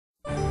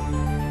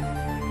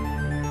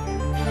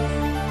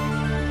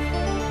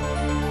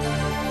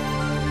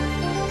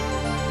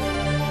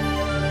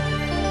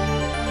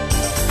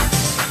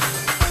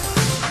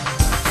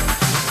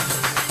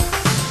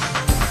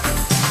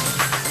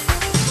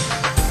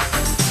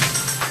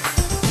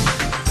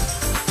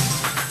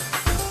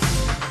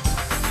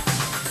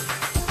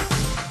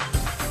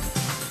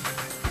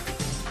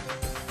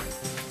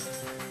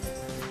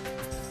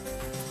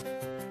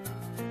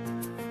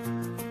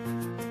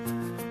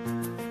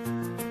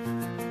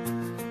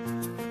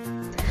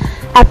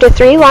After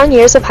 3 long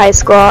years of high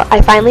school,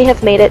 I finally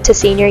have made it to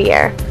senior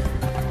year.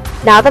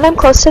 Now that I'm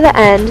close to the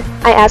end,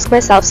 I ask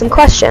myself some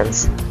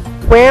questions.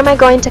 Where am I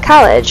going to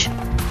college?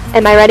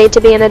 Am I ready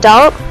to be an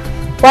adult?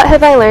 What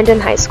have I learned in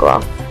high school?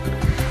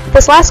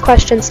 This last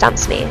question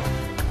stumps me.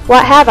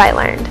 What have I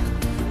learned?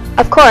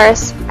 Of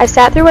course, I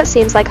sat through what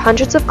seems like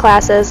hundreds of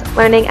classes,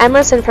 learning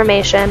endless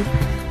information,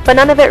 but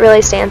none of it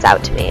really stands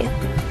out to me.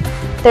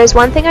 There's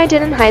one thing I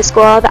did in high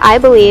school that I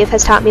believe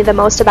has taught me the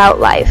most about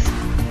life.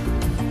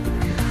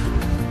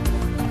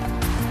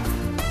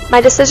 My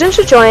decision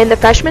to join the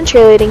freshman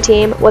cheerleading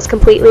team was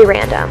completely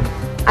random.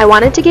 I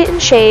wanted to get in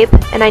shape,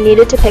 and I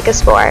needed to pick a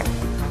sport.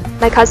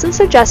 My cousin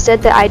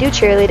suggested that I do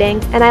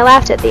cheerleading, and I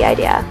laughed at the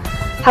idea.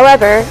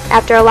 However,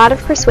 after a lot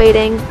of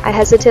persuading, I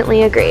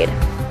hesitantly agreed.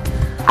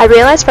 I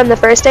realized from the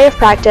first day of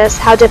practice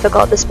how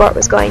difficult the sport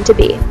was going to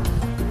be.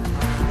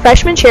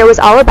 Freshman cheer was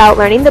all about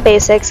learning the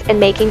basics and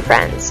making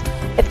friends.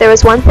 If there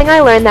was one thing I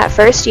learned that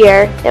first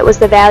year, it was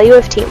the value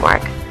of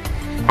teamwork.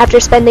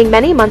 After spending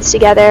many months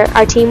together,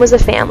 our team was a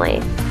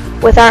family.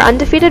 With our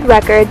undefeated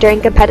record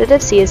during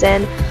competitive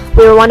season,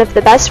 we were one of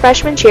the best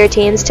freshman cheer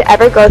teams to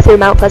ever go through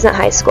Mount Pleasant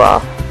High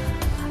School.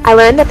 I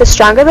learned that the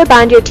stronger the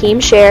bond your team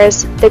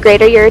shares, the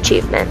greater your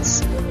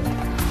achievements.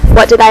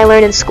 What did I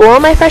learn in school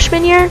my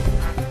freshman year?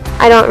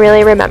 I don't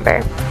really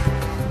remember.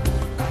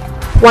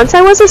 Once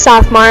I was a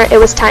sophomore, it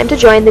was time to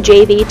join the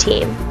JV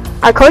team.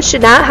 Our coach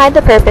did not hide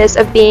the purpose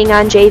of being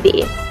on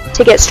JV,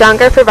 to get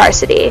stronger for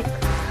varsity.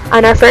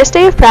 On our first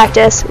day of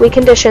practice, we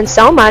conditioned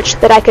so much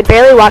that I could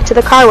barely walk to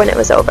the car when it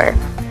was over.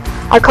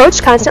 Our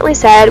coach constantly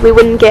said we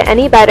wouldn't get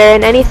any better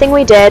in anything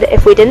we did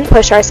if we didn't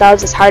push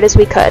ourselves as hard as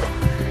we could.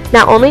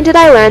 Not only did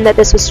I learn that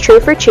this was true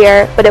for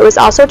cheer, but it was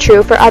also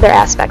true for other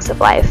aspects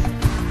of life.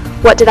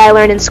 What did I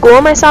learn in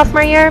school my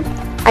sophomore year?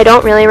 I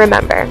don't really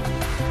remember.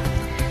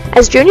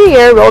 As junior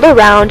year rolled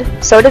around,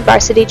 so did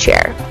varsity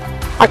cheer.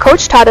 Our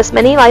coach taught us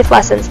many life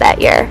lessons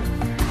that year.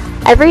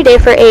 Every day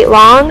for 8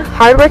 long,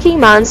 hard-working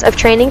months of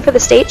training for the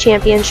state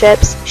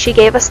championships, she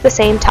gave us the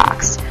same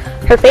talks.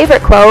 Her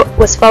favorite quote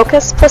was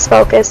 "Focus plus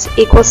focus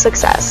equals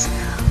success,"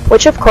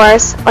 which of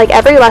course, like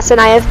every lesson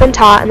I have been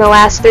taught in the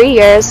last 3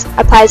 years,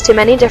 applies to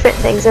many different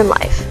things in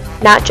life,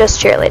 not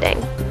just cheerleading.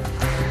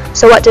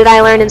 So what did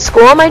I learn in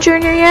school my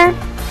junior year?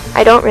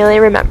 I don't really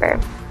remember.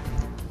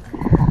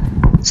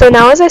 So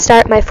now as I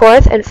start my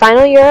 4th and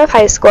final year of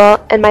high school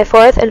and my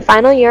 4th and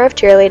final year of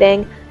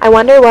cheerleading, I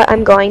wonder what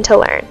I'm going to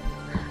learn.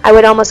 I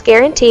would almost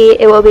guarantee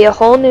it will be a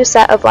whole new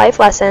set of life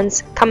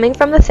lessons coming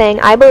from the thing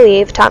I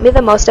believe taught me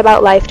the most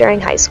about life during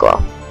high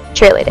school,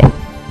 cheerleading.